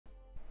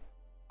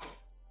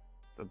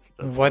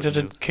That's Why good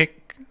did news. it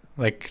kick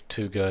like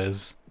 2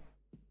 guys?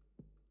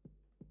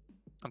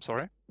 I'm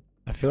sorry?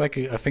 I feel like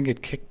I think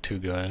it kicked 2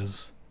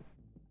 guys.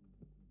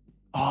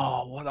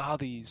 Oh, what are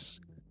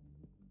these?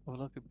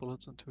 Overlap your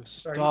bullets into a Are you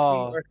star.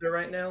 seeing Arthur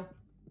right now?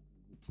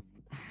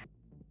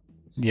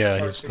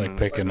 Yeah, Or he's see- like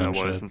picking Been a and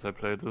while shit. since I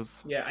played this.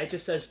 Yeah, it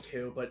just says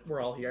 2, but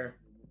we're all here.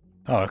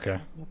 Oh, okay.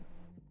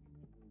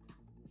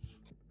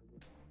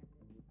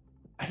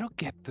 I don't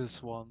get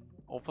this one.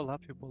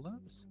 Overlap your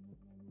bullets?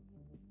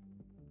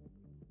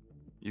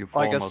 You Oh,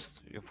 I form guess-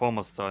 you form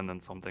a star and then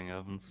something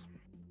happens.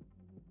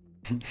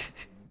 I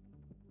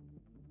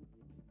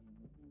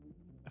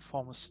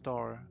form a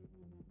star.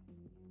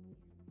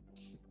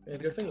 Yeah,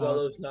 good thing Talk.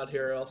 Lolo's not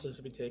here, or else this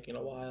would be taking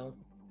a while.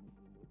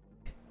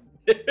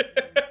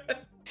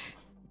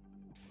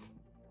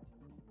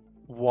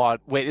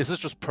 What? Wait, is this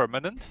just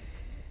permanent?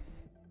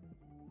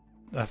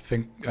 I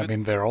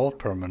mean, they're all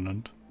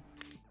permanent.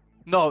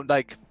 No,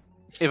 like,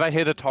 if I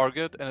hit a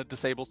target and it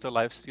disables their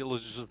lifesteal,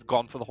 it's just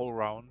gone for the whole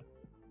round.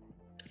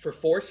 For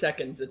 4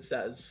 seconds, it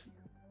says.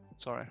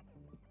 Sorry.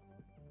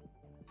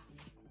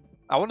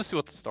 I want to see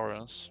what the star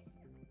is.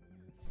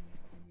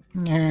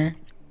 Nah.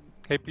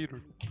 Hey,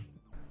 Peter.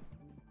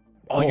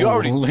 Oh, you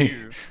already Holy.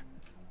 knew.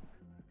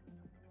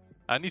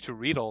 I need to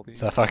read all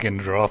these. It's a fucking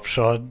drop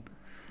shot.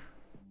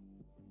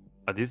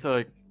 Are these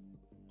like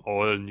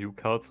all new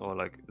cards or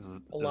like is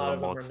it A is lot it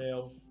of them are mod?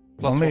 new.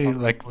 Plus Only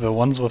 100 like the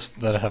points. ones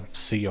that have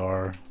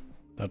CR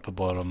at the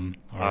bottom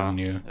are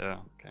new. Yeah,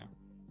 okay.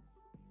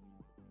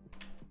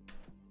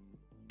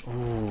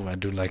 Ooh, I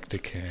do like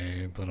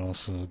decay, but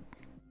also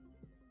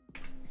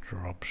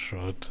drop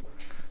shot.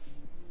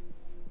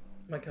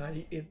 My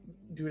god,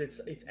 dude,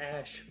 it's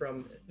Ash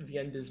from The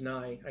End Is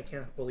Nigh. I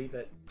can't believe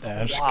it.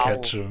 Ash Wow.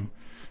 Ketchum.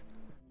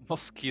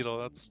 Mosquito,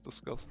 that's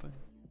disgusting.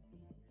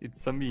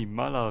 It's a me,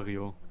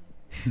 Malario.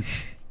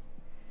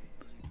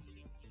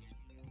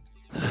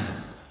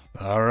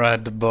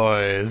 Alright,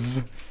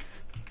 boys.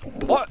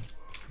 What?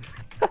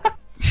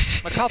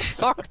 My card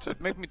sucked.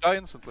 It made me die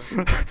instantly.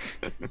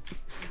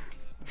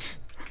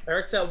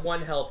 Eric's at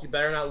 1 health. You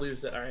better not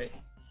lose it. All right.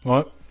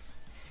 What?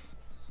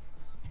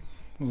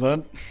 Was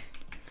that?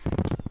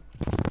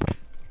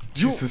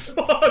 Jesus.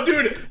 Oh,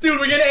 dude,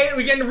 we're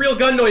getting real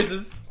gun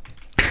noises.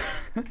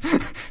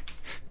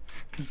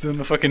 He's doing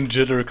the fucking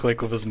jitter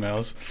click with his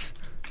mouse.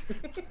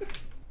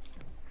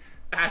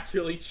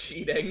 Actually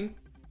cheating.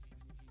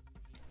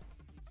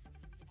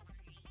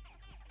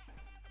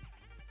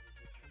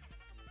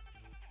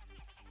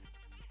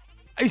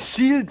 I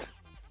shield!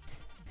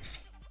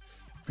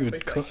 Good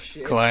Makes like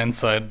shit. client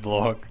side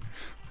block.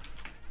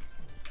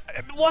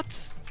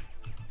 What?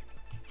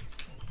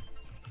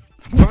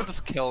 Remember this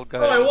kill guy?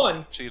 Oh, I won.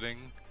 was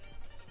cheating.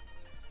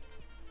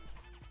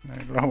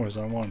 Hours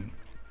I won.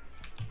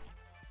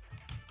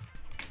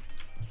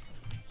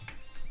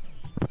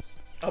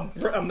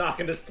 I'm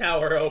knocking this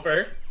tower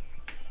over.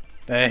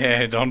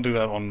 Hey, don't do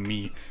that on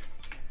me.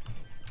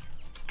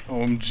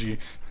 OMG.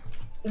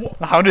 Wha-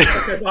 How did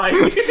Okay, bye.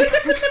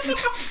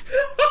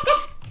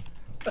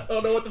 I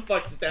don't know what the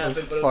fuck just happened,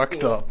 That's but it was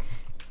fucked cool. up.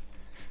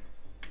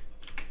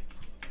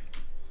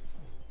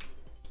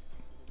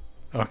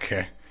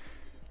 Okay.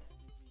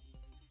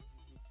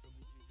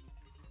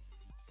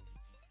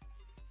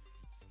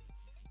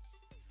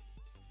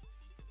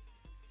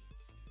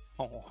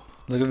 Oh.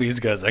 Look at these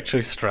guys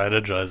actually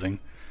strategizing.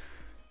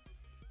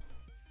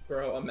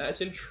 Bro,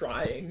 imagine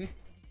trying.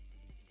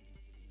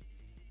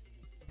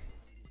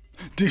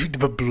 Dude,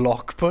 the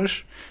block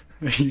push?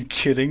 Are you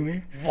kidding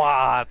me?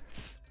 What?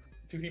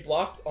 Dude, he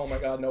blocked? Oh my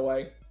god, no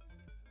way.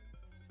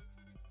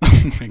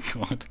 Oh my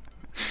god.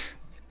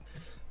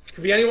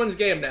 Could be anyone's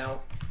game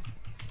now.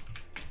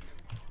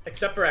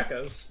 Except for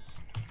Echoes.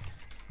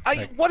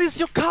 What does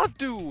your card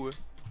do?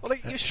 Well,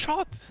 like, you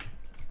shot.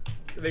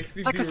 It makes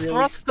me It's like do a really...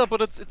 thruster,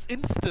 but it's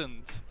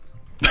instant.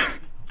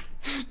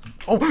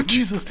 Oh,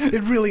 Jesus!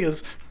 It really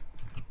is!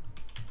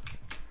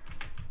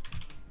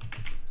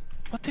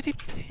 What did he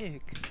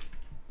pick?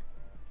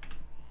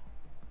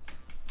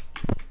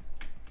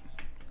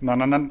 No,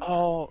 no, no.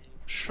 Oh,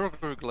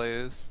 sugar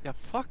glaze. Yeah,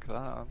 fuck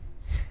that.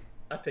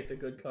 I picked a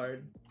good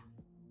card.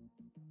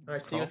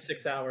 Alright, see you in Cool.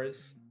 6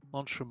 hours.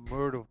 Launch a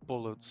murder of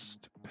bullets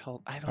to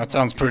pelt. I don't know. That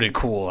sounds pretty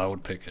cool, I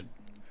would pick it.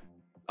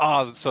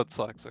 Ah, so it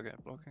sucks. Okay,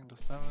 blocking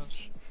this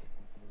damage.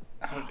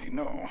 How do you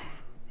know?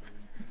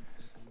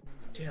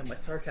 Damn, my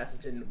sarcasm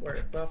didn't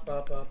work. Ba,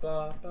 ba, ba,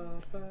 ba,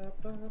 ba, ba,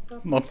 ba,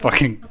 ba, Not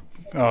fucking...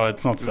 Oh,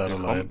 it's not Dude,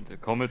 satellite. the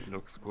comet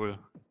looks cool.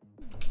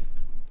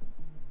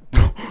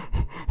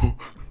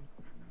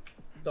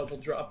 double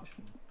drop.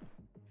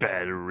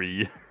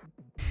 Battery.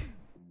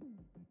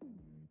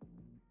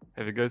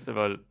 Have you guys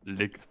ever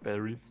licked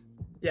berries?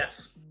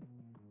 Yes.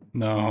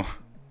 No.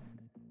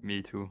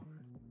 Me too.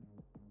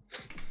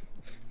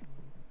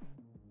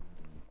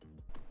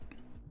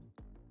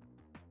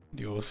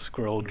 Yo,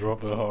 scroll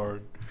dropper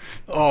hard.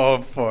 Oh,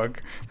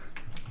 fuck.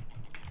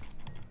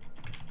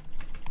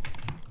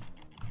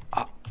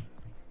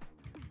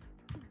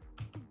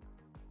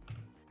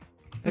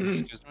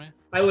 Excuse me.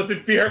 I live in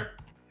fear.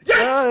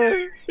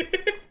 Yes!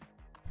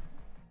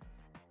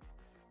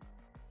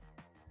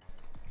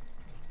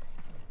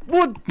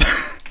 Wood!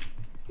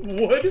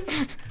 Wood?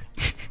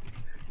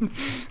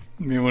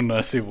 Me when I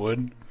see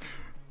wood.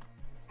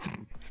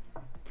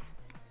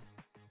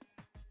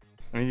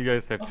 I mean, you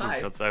guys have Oh, two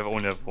hi. cards. I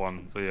only have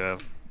one, so you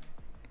have.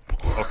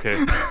 Okay.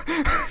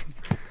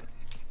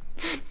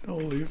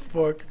 Holy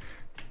fuck.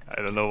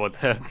 I don't know what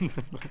happened.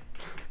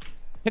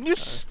 Can you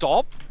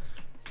stop?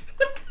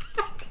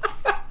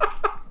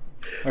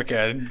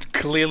 Okay, I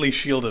clearly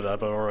shielded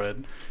up alright.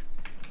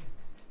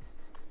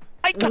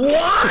 I got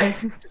Why?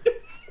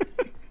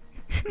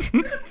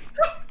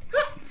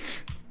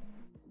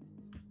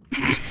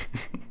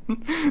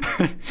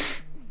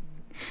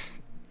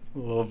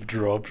 Love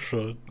drop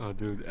shot. Oh,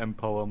 dude,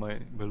 empower my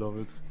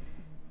beloved.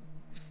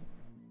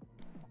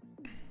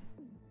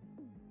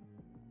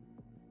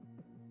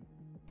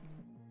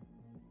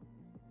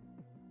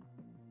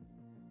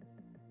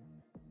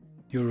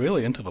 You're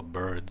really into the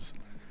birds.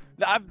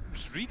 I'm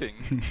just reading,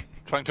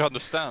 trying to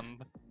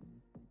understand.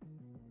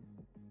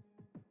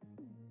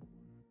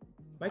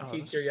 My Oh,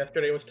 teacher this-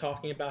 yesterday was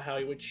talking about how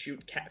he would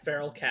shoot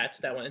feral cats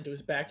that went into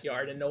his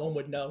backyard and no one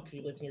would know because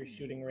he lives near a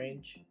shooting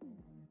range.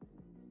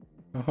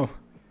 Oh.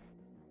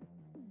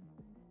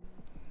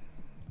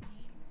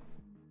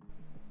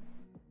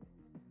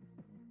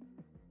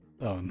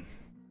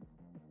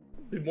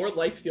 Dude, more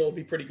lifesteal would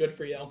be pretty good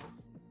for you.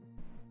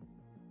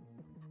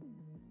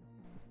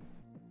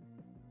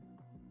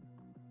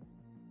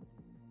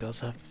 Does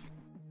have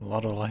a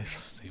lot of life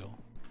steal.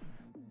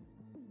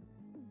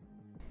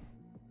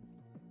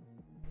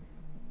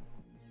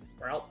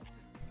 Well,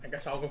 I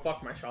guess I'll go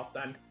fuck myself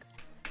then.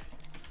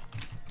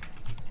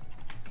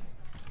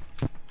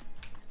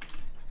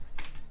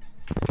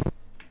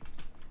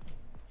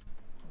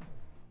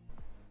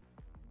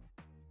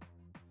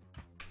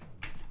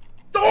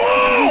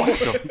 Oh!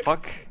 What the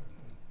fuck?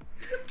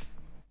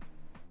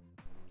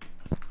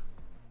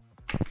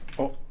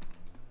 Oh.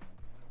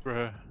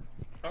 Bruh.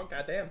 Oh,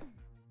 goddamn.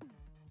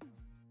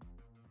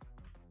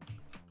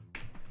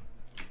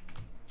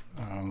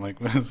 I don't like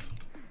this.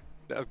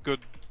 That's good.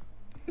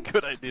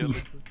 Good idea.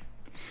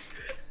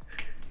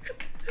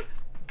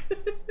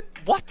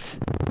 What?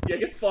 Yeah,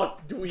 get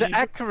fucked, dweeb. The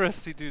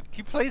accuracy, dude.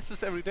 He plays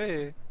this every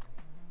day.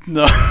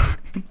 No.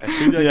 I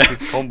feel like Yeah.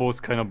 this combo is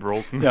kind of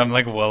broken. Yeah, I'm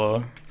like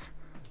Weller.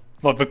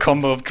 What, the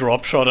combo of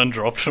drop shot and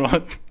drop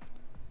shot?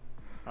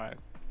 Alright.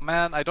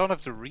 Man, I don't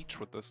have to reach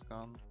with this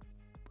gun.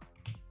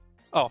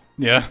 Oh.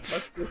 Yeah. My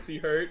pussy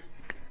hurt.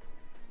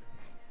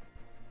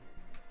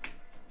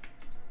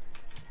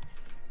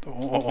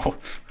 Oh.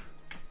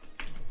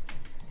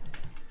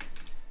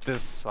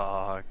 This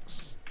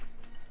sucks.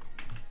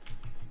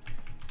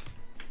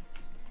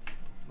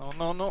 No,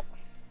 no, no.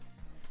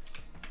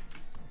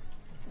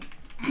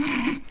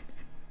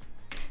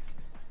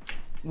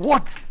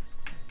 What?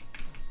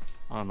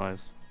 Oh,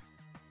 nice.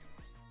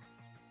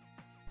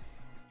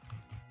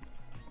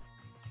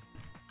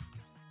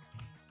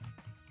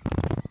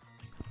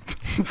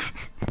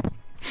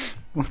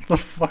 What the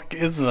fuck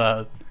is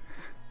that?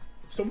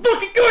 So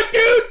fucking good,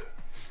 dude!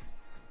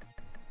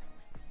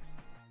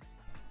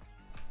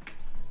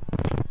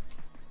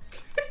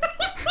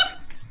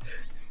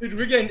 Dude,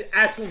 we're getting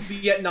actual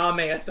Vietnam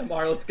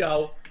ASMR, let's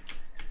go.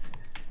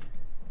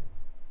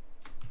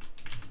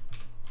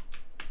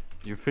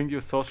 You think you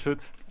saw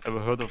shit? Ever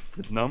heard of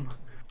Vietnam?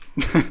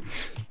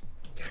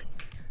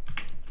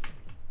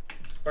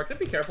 Sparks, I'd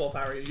be careful if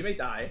I were you, you may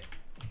die.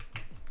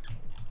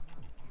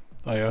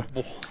 Oh yeah.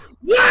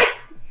 What?!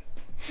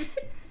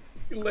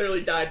 You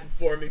literally died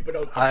before me, but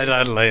okay. I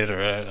died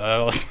later.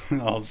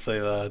 I'll say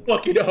that.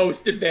 Fucking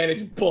host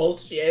advantage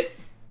bullshit.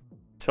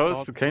 Show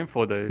us to came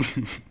for day.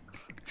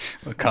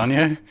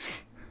 Kanye?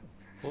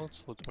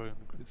 What's the target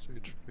increase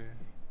HP?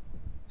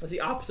 That's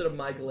the opposite of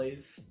my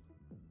glaze.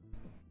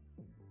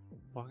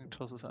 Walking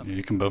tosses Yeah,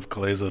 you can both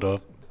glaze it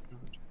up.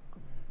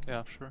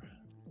 Yeah, sure.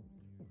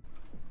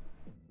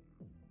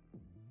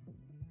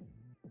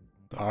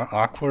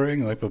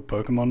 Aquaring, like the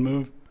Pokemon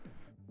move?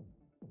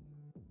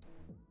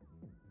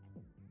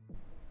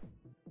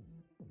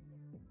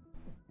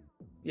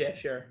 Yeah,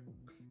 sure.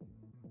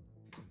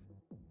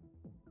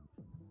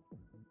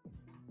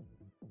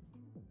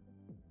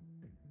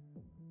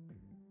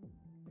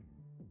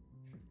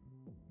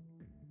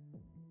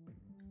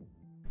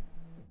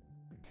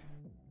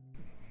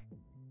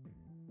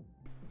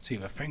 See,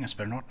 the thing is,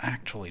 they're not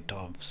actually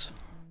doves.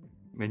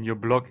 When your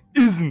block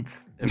isn't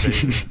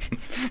available.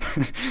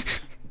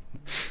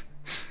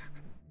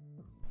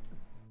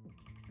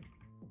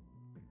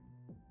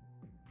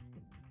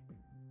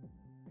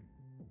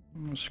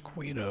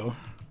 Mosquito.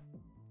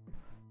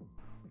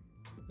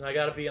 I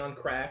gotta be on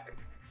crack.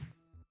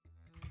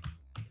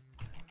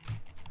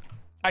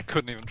 I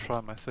couldn't even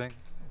try my thing.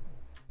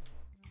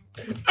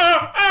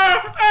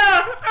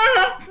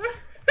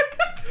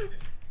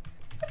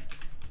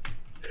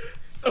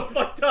 So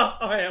fucked up.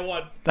 Oh, I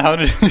won. How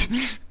did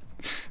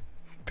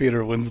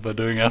Peter wins by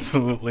doing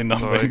absolutely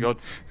nothing? So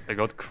I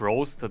got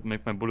crows that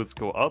make my bullets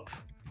go up,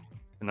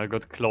 and I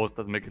got claws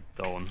that make it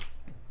down.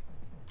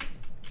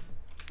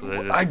 So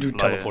they I just do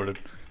fly. teleported.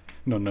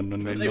 No, no, no,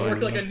 no, So they no, work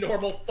no. like a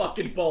normal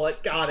fucking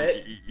bullet. Got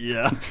it.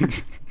 Yeah.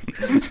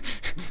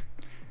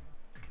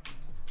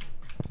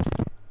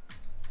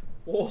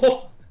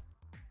 Whoa.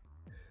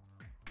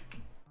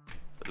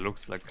 It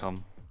looks like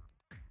cum.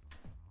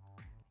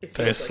 It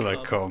feels Tastes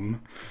like cum.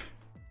 cum.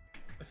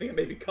 I think it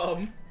may be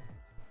cum.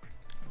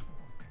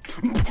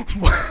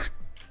 What?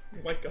 Oh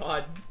my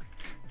god.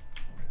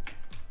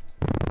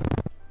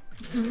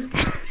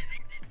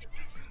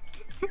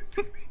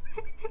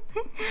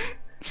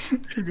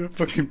 I'm gonna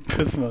fucking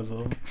piss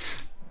myself.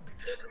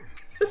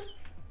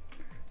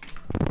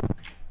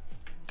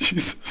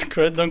 Jesus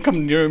Christ, don't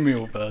come near me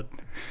with that.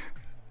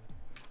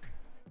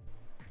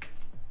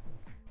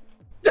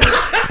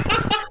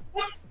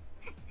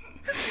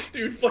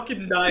 Dude,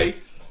 fucking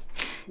nice.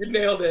 You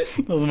nailed it.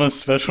 That was my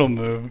special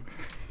move.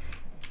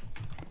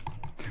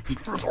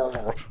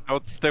 I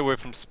would stay away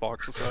from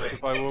Sparks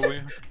if I were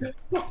we.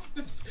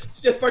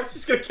 Spark's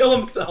just gonna kill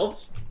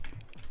himself.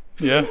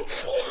 Yeah.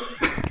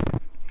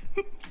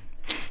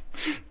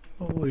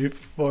 Holy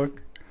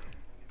fuck.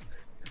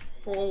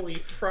 Holy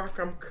fuck,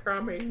 I'm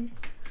coming.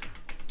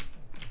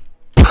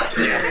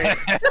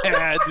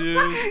 Yeah,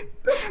 dude.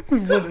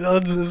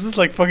 What, is this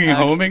like fucking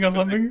homing or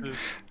something?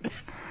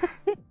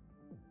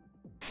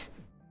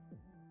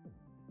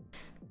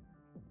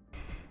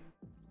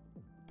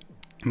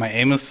 My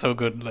aim is so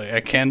good, like I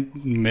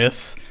can't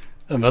miss,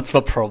 and that's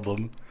the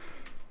problem.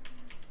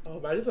 Oh,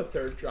 imagine if a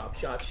third drop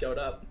shot showed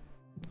up.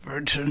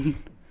 Virgin.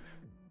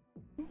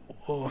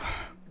 Oh.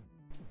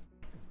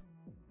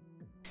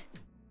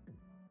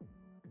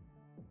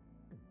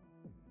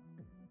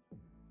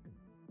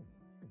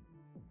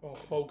 Oh,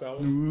 Hogo.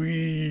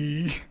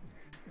 Wee.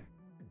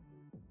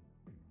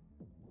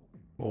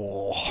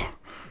 Oh.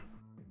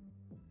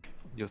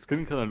 Your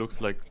skin kinda looks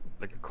like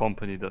a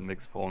company that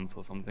makes phones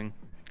or something.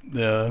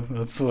 Yeah,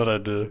 that's what I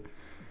do.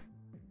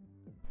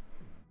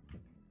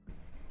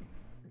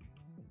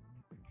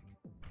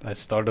 I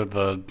started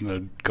the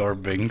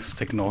Garbings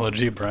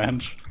technology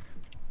branch.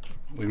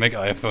 We make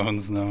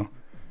iPhones now.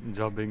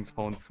 Jobbing's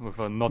phones with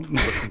a not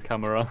working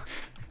camera.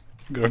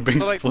 Garbings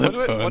So, like, flip why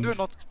do phones. we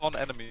not spawn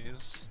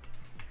enemies?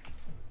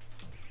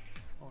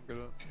 Oh,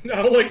 good.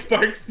 I don't like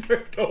Sparks.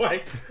 Go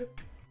away.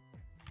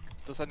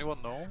 Does anyone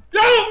know?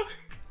 No!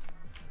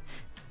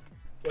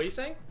 What are you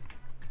saying?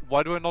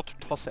 Why do I not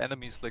toss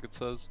enemies like it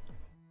says?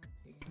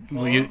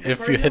 Well, you, What if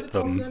part you of hit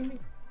the toss them,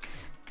 enemies?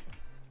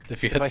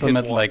 if you If I hit them,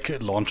 hit it one.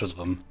 like launches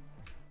them.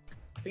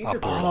 I think it's your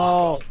Upwards.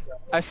 Oh. skulls,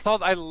 though. I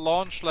thought I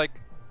launched like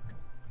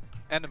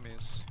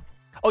enemies.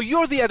 Oh,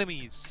 you're the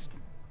enemies!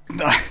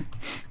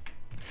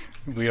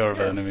 We are the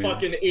You're a enemies.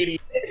 fucking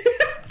idiot.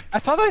 I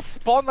thought I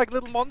spawned like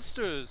little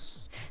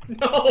monsters.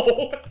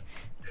 No!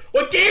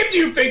 What game do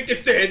you think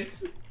this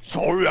is?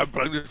 Sorry, I'm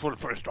playing this for the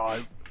first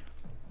time.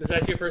 This is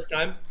actually your first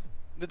time?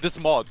 This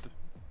mod.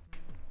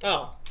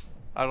 Oh.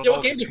 I don't Yeah, know.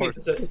 what game do you think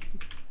this this is?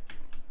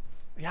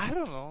 Yeah, I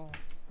don't know.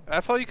 I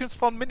thought you can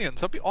spawn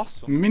minions. That'd be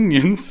awesome.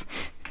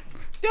 Minions.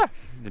 Yeah.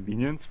 The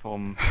minions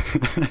from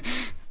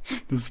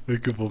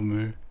Despicable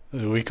me.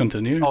 We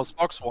continue? Oh,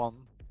 Sparks won.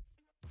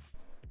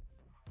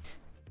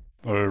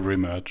 Or a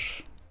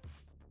rematch?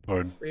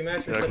 Or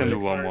Rematch or yeah, I can something do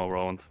one hard? more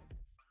round.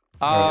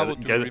 I Alright, will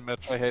do get a it.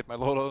 rematch. I hate my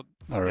loadout.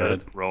 alright.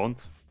 Get it?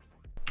 Round.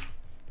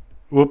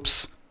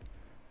 Whoops.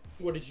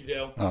 What did you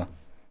do? Ah,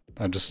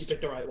 I You just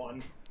picked the right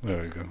one.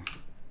 there we go.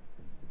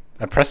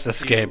 I pressed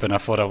escape and I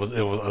thought I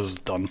was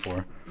done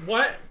for.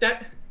 What?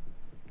 That's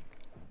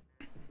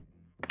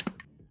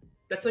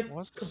like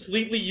What's-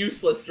 completely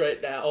useless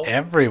right now.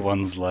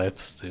 Everyone's life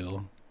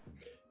steal.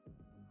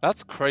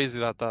 That's crazy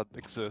that that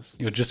exists.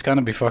 You're just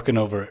gonna be fucking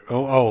over.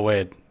 Oh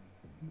wait.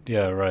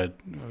 Yeah, right.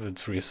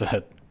 It's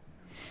reset.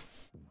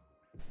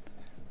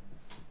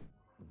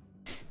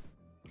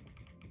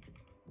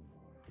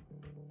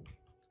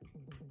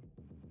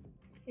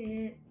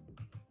 Mm.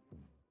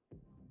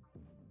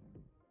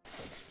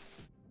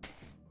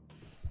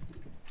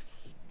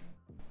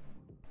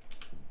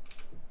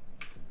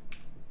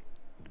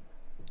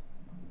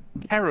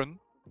 Karen.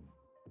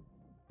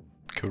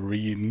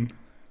 Green.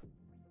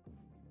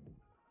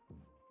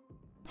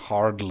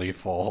 Hardly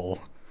fall.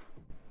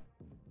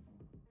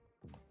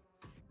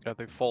 Yeah,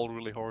 they fall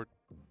really hard.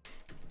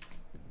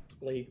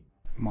 Lee.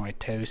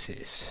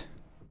 Mitosis.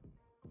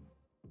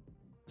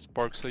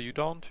 Sparks, are you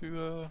down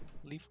to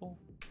lethal?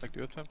 Like, do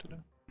you have time to do?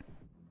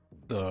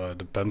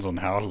 Depends on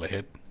how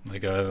late.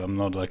 Like I'm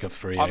not like a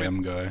 3 I mean-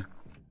 a.m. guy.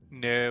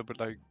 No, but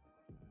like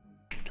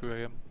 2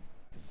 a.m.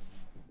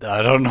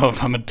 I don't know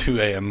if I'm a 2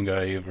 a.m.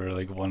 guy either.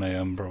 Like 1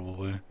 a.m.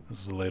 probably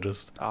is the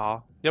latest.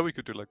 Ah, yeah, we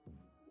could do like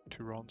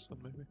 2 rounds then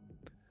maybe.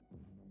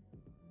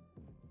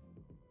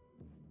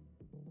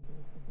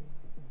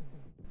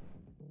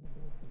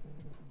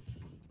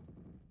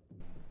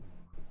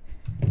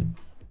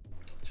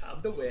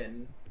 Time to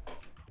win.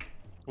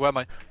 Where am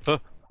I?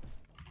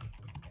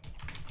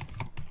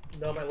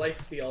 No, my life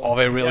steal. Oh,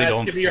 they really yes,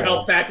 don't give me your fall.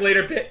 health back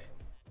later, bit.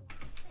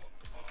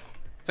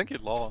 I think you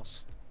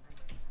lost.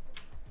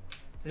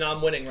 No,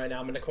 I'm winning right now.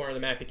 I'm in the corner of the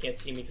map. You can't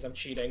see me because I'm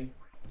cheating.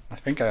 I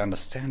think I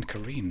understand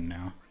Korean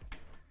now.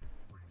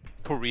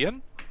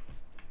 Korean?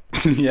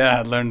 Yeah,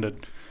 I learned it.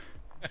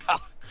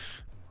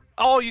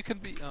 Oh, you can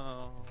be.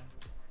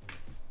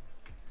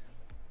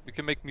 You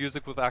can make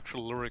music with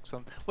actual lyrics.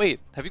 And wait,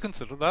 have you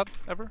considered that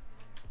ever?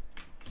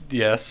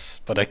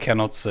 Yes, but I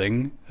cannot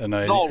sing, and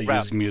I No,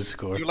 rap. use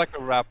MuseScore. You're like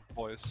a rap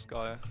voice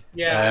guy.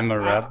 Yeah, I'm a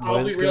rap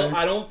I'll voice be real.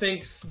 guy. I don't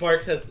think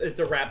Sparks is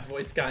a rap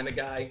voice kind of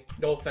guy.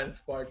 No offense,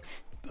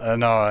 Sparks.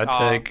 No, I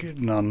take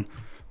none.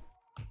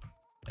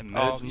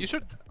 Imagine, You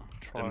should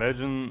try.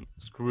 imagine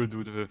Screw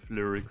Dude with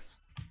lyrics.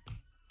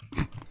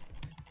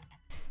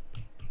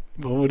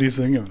 What would he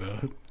sing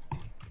about?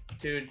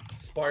 Dude,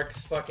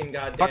 Sparks fucking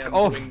goddamn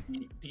off.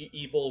 doing the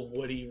evil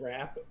Woody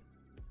rap.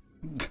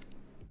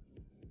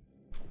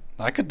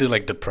 I could do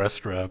like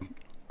depressed rap.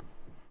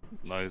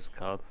 Nice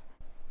cut.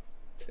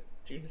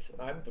 Jesus,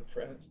 I'm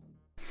depressed.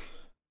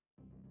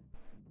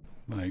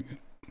 Like,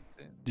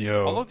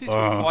 yo, All of these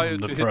require I'm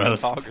to hit the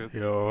depressed. target.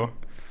 Yo.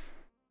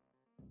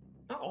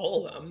 Not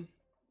all of them.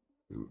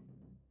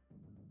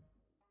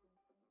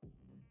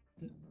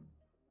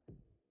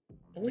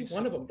 Only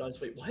one of them does.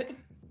 Wait, what?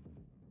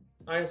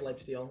 I has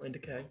lifesteal and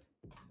decay.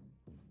 Oh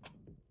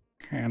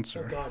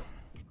Cancer. god.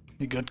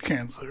 You got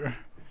cancer.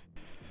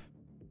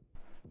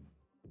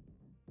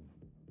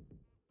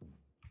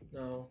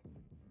 No.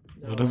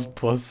 What does No.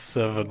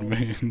 +7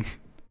 mean?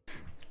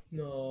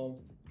 No.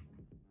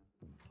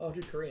 Oh,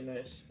 dude, Korean,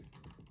 nice.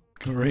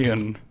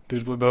 Korean.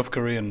 Dude, we're both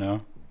Korean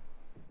now.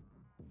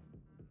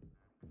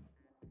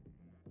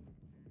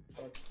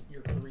 Fuck,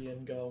 you're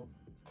Korean, go.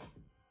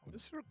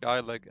 Is your guy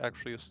like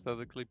actually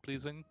aesthetically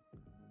pleasing?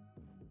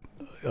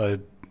 I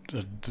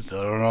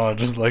don't know, I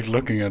just like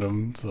looking at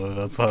him, so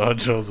that's how I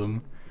chose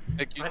him.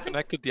 Like you I think-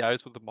 connected the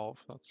eyes with the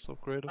mouth. That's so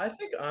creative. I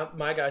think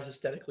my guy's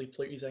aesthetically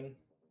pleasing.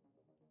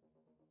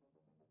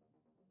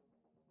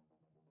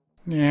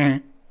 Yeah.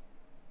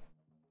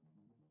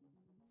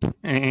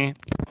 Eh.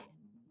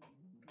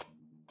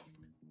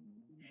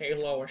 Hey,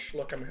 Lois,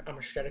 look, I'm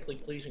aesthetically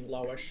pleasing,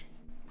 Lois.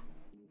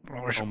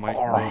 Oh my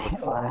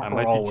god. I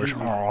might be Jesus.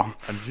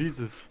 I'm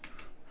Jesus.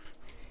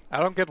 I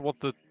don't get what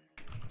the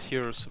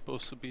tier is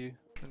supposed to be. in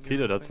your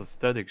Peter, that's a thing.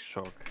 static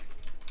shock.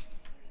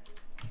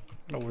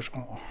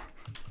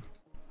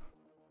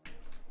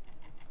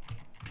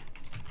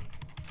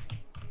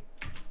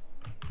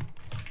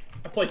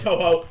 I play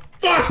Toho.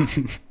 Fuck!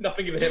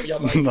 Nothing even hit me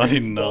on my screen. Not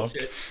It's enough.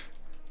 bullshit.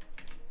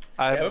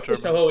 I I have haven't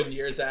played German. Toho in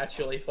years,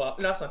 actually. Fuck.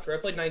 No, that's not true. I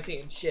played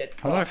 19. Shit.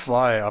 How do I Fuck.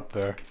 fly up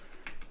there?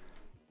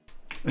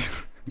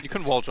 You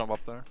can wall jump up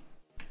there.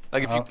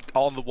 Like if you Uh,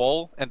 are on the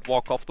wall and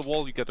walk off the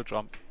wall, you get a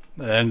jump.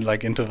 And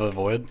like into the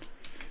void?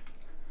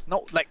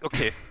 No, like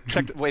okay.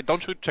 Check. Wait,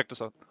 don't shoot. Check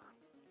this out.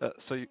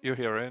 So you're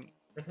here, right?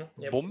 Mhm,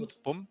 yeah, Boom, let's-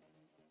 boom.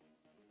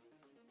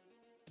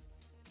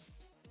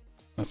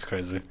 That's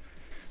crazy.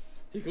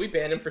 Dude, can we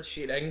ban him for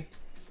cheating?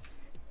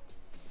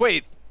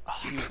 Wait,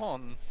 you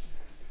won.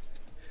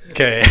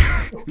 Okay.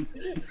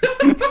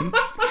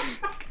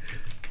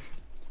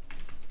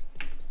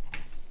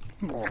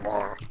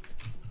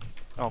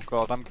 Oh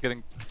god, I'm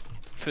getting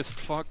fist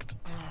fucked.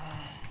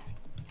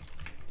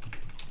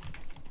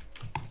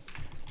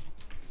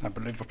 I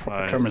believe the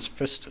proper Nice. term is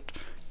fisted.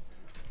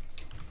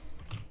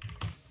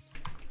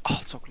 Oh,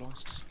 so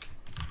close.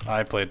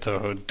 I played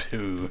Toho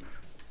 2.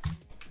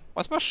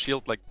 Why's my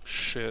shield like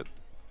shit?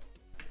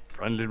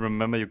 Finally,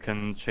 remember you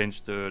can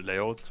change the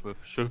layout with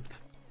shift.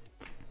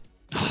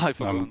 I I'm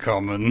forgot.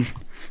 common.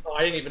 Oh,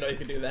 I didn't even know you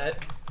could do that.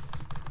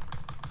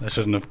 I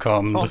shouldn't have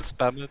come. Don't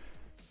spam it.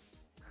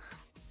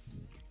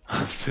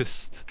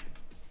 Fist.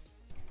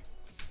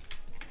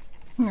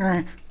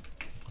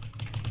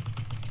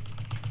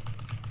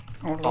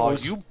 Oh,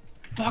 you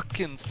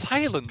fucking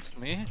silenced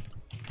me.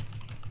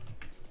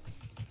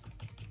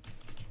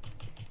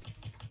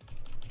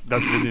 That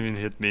didn't even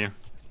hit me.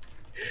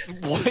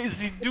 What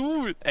is he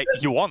doing? Hey,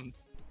 you won.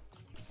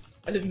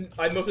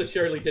 I most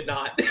assuredly did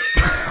not.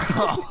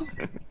 I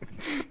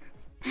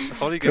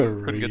thought he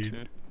couldn't get Great.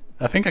 you.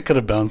 I think I could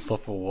have bounced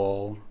off a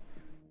wall.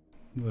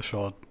 The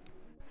shot.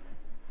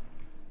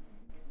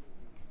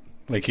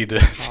 Like he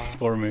did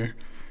for me.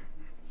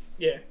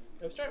 Yeah.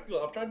 I was trying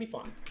to be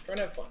fun. Trying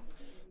to have fun.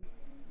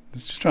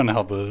 He's just trying to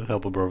help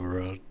a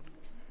brother out.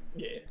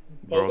 Yeah.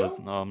 Brothers Pogo?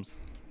 in arms.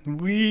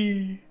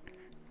 Wee.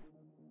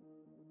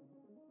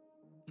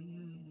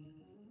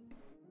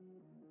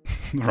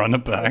 Run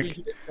it back. We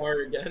should get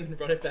far again.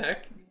 Run it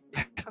back.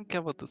 I don't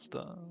get what this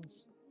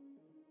does.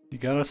 You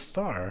got a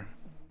star.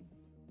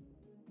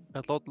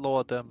 A lot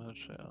lower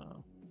damage, yeah.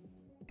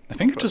 I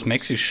think it just Brothers.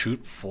 makes you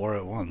shoot 4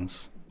 at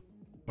once.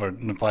 Or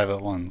 5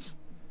 at once.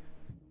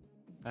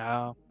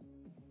 Yeah.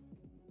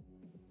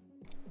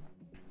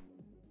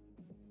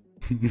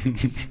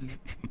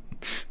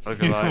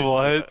 Okay, like,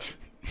 What?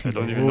 I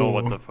don't even know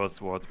what Whoa. the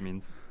first word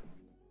means.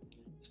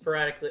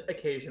 Sporadically,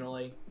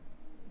 occasionally.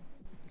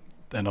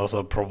 And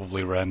also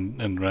probably ran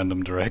in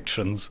random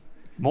directions.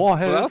 More Well,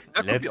 health.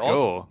 that could Let's be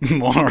go.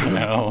 More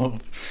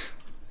health.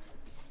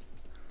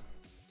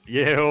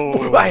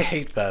 Yo. I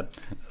hate that.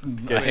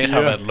 I hate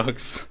how here. that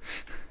looks.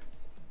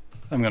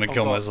 I'm gonna Oh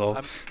kill God,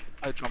 myself.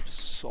 I jumped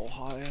so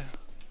high.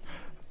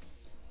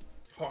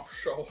 Oh,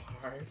 so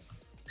high.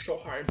 So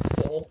hard,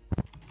 full.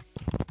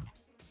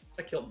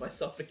 I killed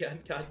myself again.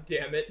 God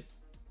damn it.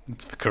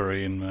 It's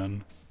Korean,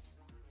 man.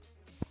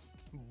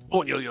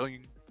 Oh,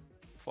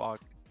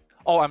 fuck.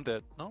 Oh, I'm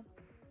dead. No.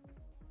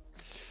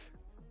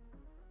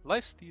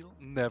 Lifesteal.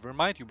 Never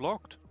mind. You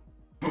blocked.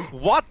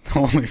 What?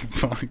 Holy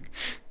fuck.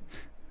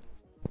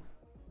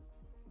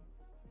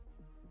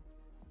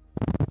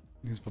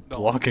 He's for No.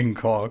 blocking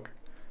cock.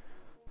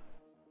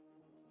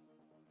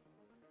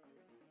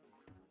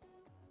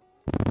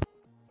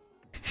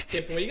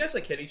 Kid, when you guys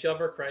like hit each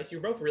other, Christ,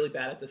 you're both really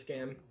bad at this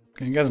game.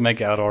 Can you guys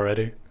make out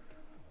already?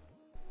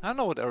 I don't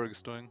know what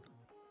Eric's doing.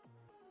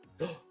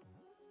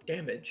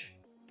 Damage.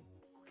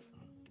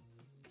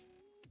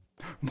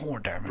 More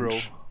damage. Bro.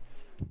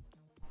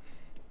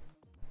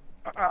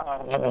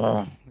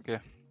 Okay.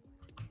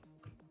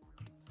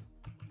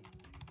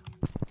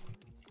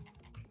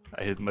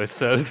 I hit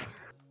myself.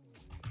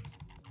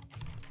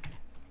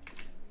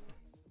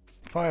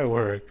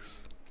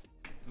 Fireworks.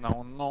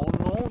 No. No,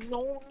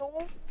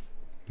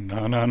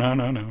 no, no, no,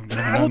 no, no, Oh,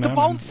 no, the no.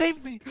 bounce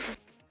saved me.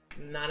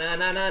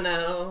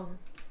 No.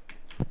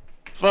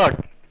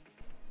 Fuck!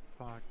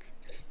 Fuck.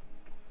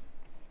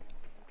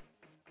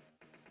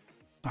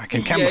 I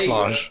can Yeah,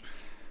 camouflage.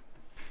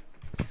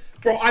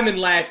 Bro, I'm in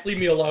last. Leave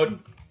me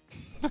alone.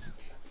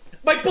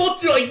 My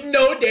bullets do like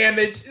no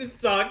damage. It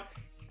sucks.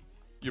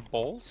 Your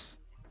balls?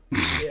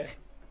 Yeah.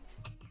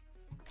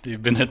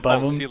 You've been hit by Oh,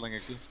 one? ceiling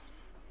exists.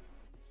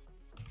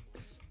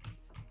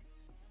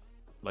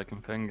 Like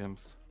in fan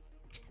games.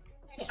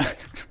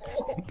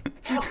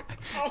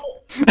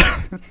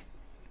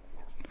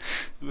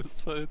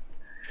 Suicide.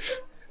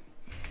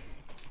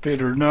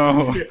 Peter,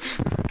 no.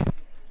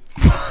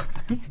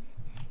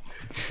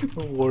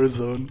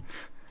 Warzone.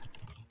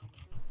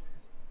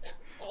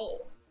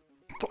 Oh.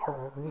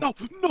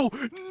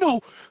 No.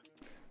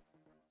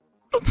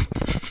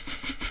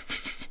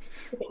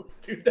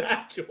 Dude, the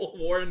actual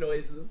war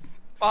noises.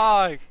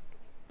 Fuck.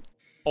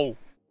 Oh.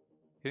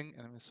 Hitting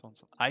enemies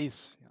once.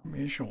 Ice. Yeah.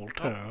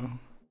 Mistletoe.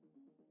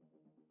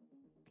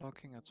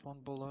 Blocking, that's one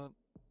bullet.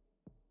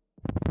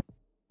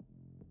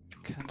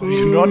 Oh,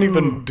 you're not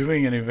even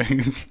doing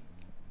anything.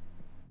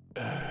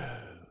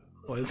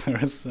 Why is there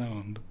a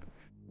sound?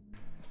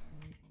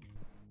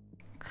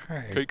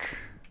 Cake.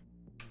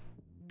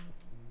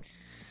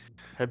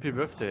 Happy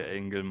birthday,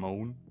 Angel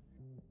Moan.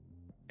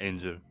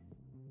 Angel.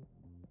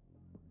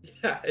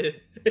 Yeah.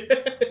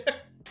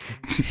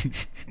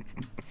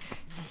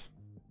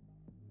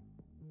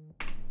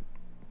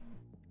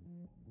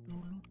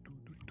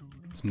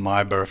 It's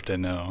my birthday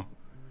now.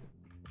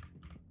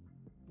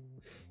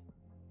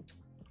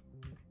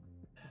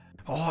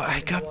 Oh, I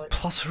know got what?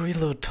 plus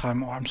reload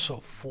time. Oh, I'm so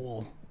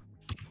full.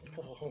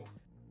 Oh.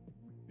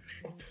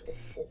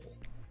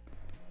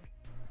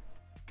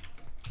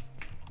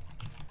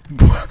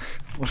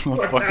 What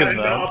the fuck I've is had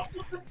that? enough.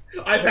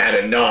 I've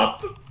had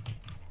enough.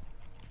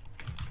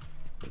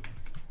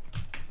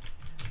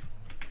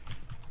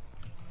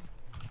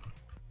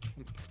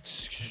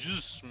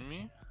 Excuse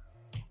me?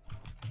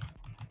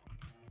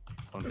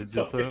 Don't hit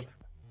Fuck yourself.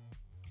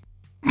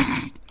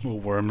 A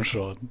worm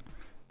shot.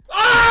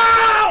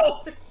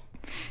 Ow!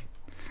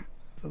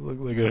 That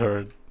looked like it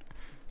hurt.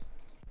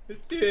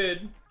 It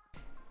did.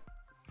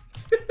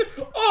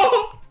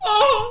 Oh!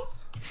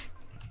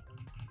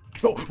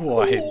 Oh,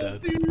 I hate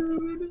that.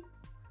 Dude.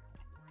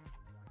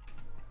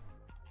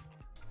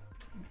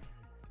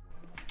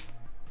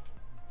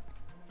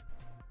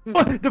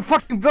 What? The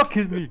fucking block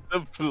hit me!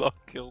 The block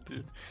killed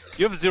you.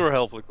 You have 0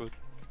 health, Liquid.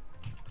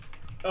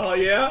 Oh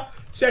yeah?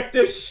 Check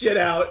this shit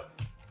out.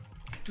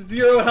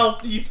 0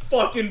 health, these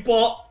fucking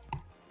ball.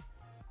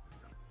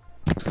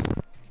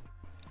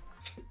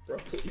 Bro,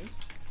 please.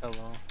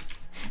 Hello.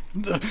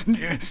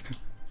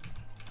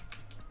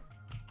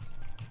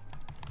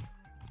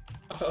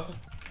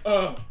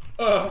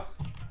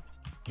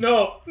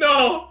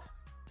 No!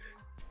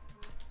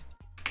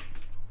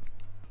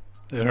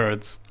 It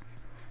hurts.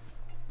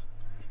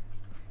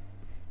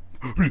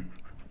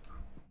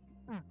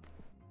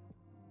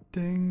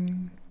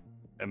 Ding.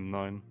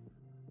 M9.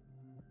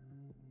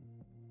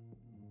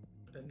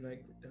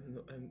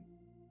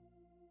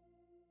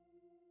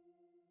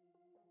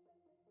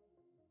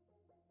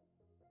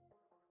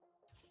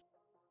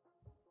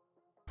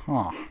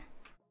 Huh.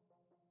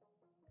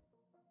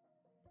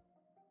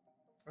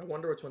 I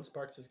wonder which one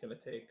Sparks is gonna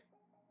take.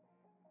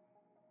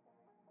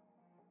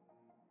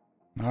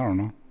 I don't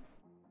know.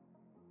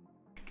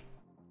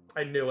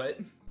 I knew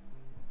it.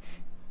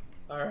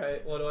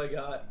 Alright, what do I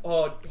got?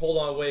 Oh, hold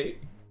on,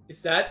 wait.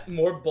 Is that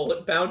more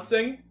bullet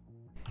bouncing?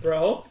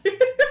 Bro?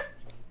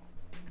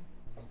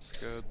 That's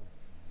good.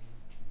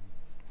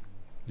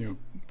 You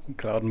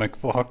Cloud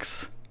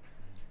McFox.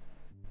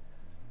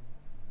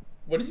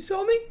 What did you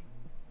tell me?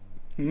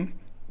 Hmm?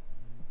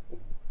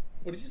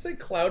 What did you say?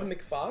 Cloud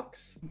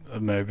McFox?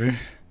 Maybe.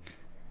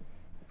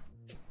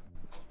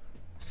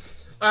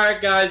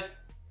 Alright, guys.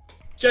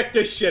 Check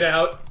this shit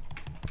out.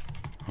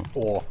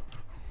 Oh.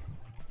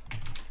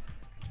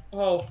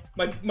 Oh,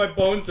 my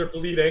bones are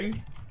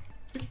bleeding.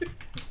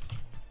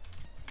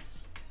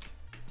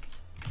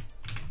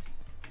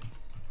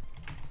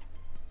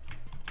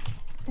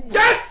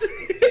 Yes!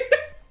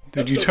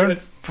 Dude, you so turned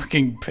good.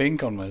 fucking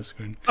pink on my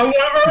screen. I want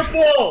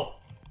purple!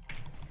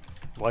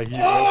 Why he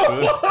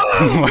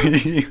Oh! Why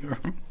here?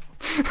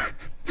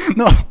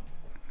 No!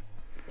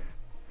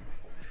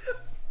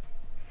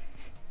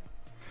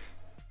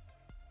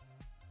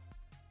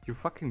 You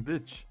fucking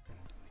bitch.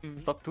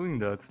 Mhm. Stop doing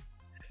that.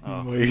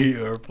 Oh, Why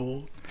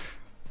purple?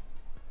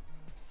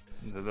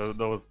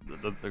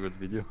 that's a good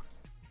video.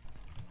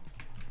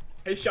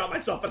 I shot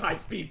myself at high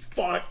speeds,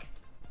 fuck!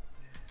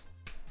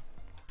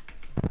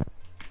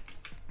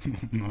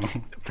 No.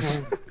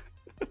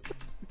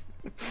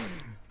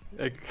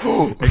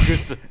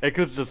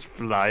 Ekko's just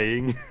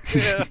flying.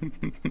 Yeah.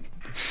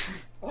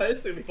 Oh, this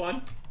is gonna be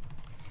fun.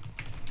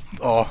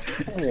 Oh.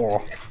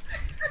 Oh.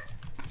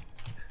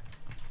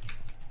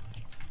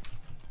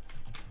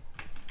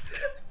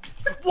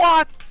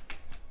 What?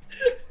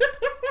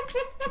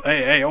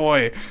 Hey,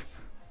 oi!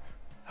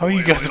 How are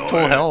you guys at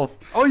full health?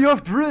 Oh, you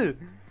have drill!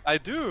 I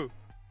do.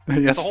 Yeah,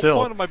 The whole still.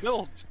 point of my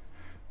build.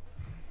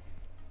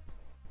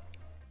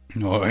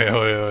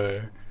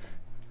 Oi.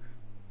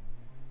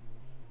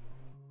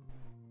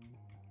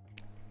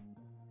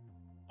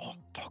 Oh,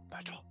 dog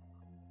metal.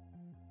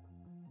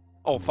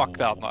 Oh, fuck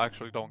that. No,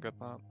 actually, don't get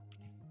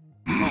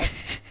that.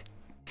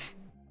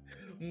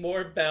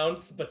 More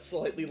bounce, but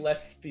slightly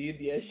less speed.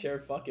 Yeah, sure,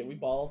 fuck it, we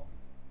ball.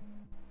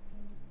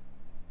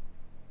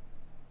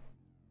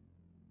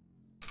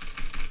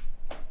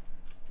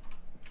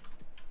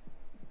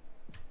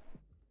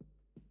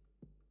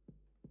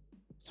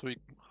 So we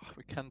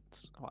can't.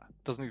 Oh,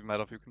 it doesn't even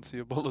matter if you can see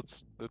your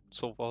bullets. They're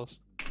so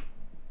fast.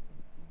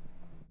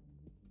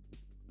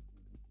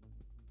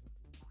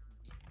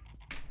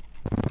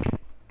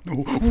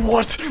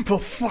 What the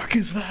fuck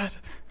is that?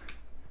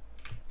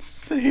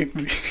 Save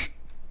me.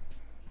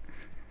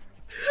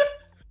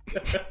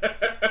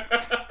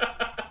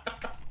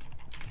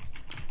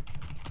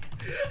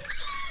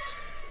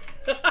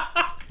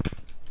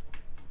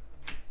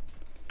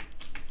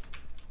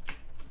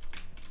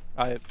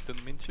 I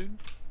didn't mean to.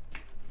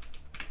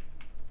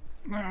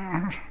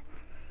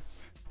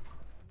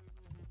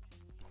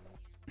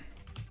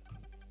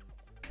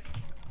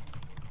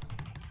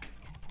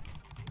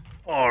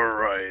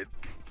 Alright.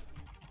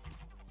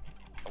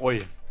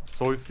 Oi,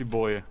 saucy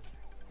boy.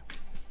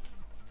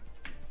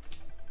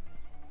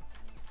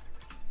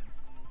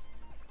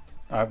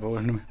 I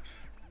voted.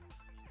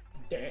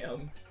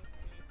 Damn.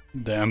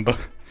 Damn.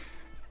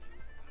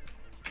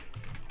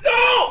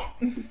 No!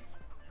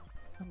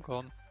 I'm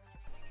gone.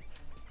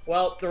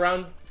 Well, the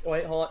round.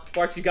 Wait, hold on.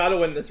 Sparks, you gotta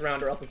win this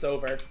round or else it's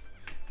over.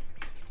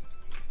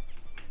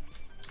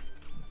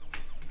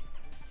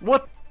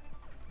 What?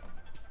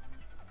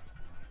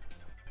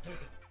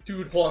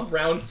 Dude, hold on.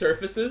 Round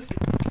surfaces.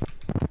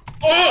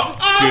 Oh!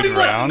 Oh! Good we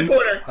lost in rounds? the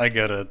corner! I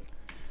get it.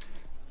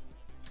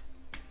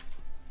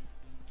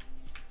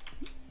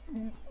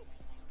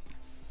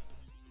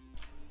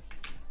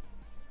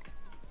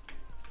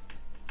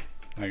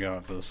 I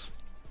got this.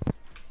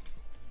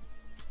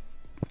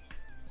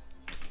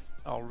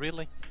 Oh,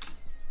 really?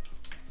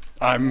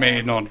 I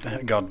may not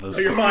got this.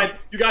 Oh, you're fine.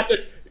 You got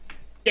this.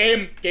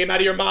 Game out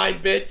of your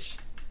mind, bitch.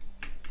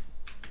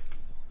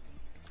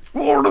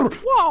 Order!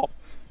 Wow!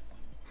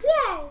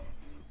 Wow.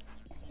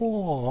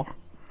 Oh.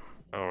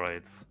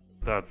 Alright,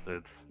 that's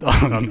it.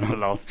 Oh, That's no. the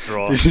last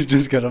draw. Did you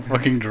just get a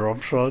fucking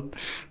drop shot?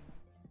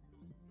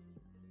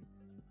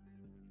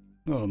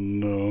 Oh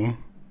no.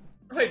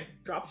 Hey,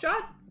 drop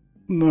shot?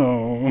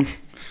 No.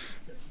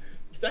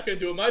 What's that gonna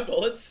do with my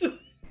bullets?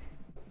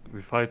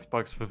 We fight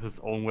Sparks with his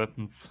own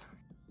weapons.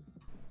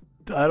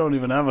 I don't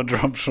even have a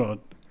drop shot.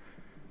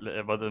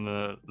 But in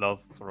the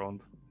last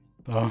round.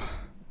 Oh.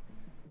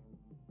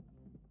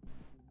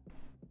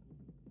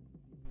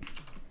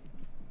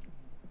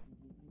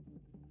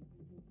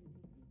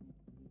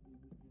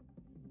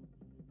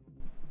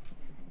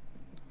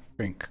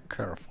 Think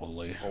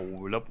carefully.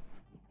 Hold up.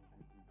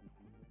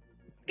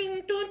 Dun,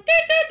 dun, dun,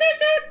 dun,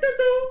 dun, dun,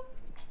 dun.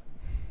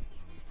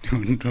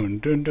 Dun dun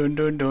dun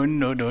dun dun dun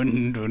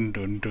dun dun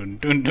dun dun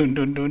dun dun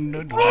dun dun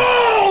dun.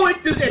 Oh,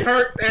 it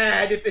hurt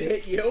bad if it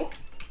hit you.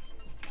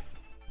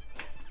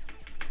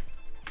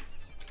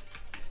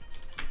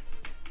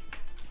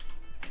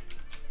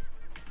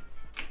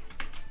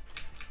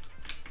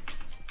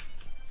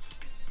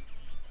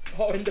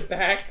 Oh, in the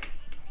back.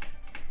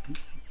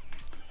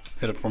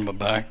 Hit it from the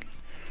back.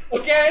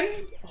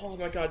 Again? Oh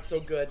my god, so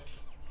good.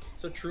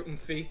 So true and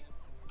fee.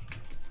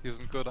 He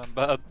isn't good, I'm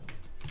bad.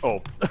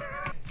 Oh.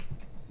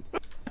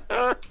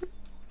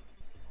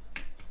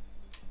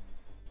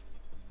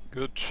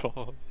 Good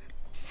job.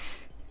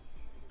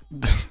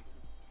 Right.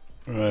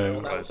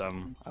 Well, Right,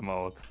 I'm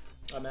out.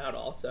 I'm out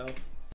also.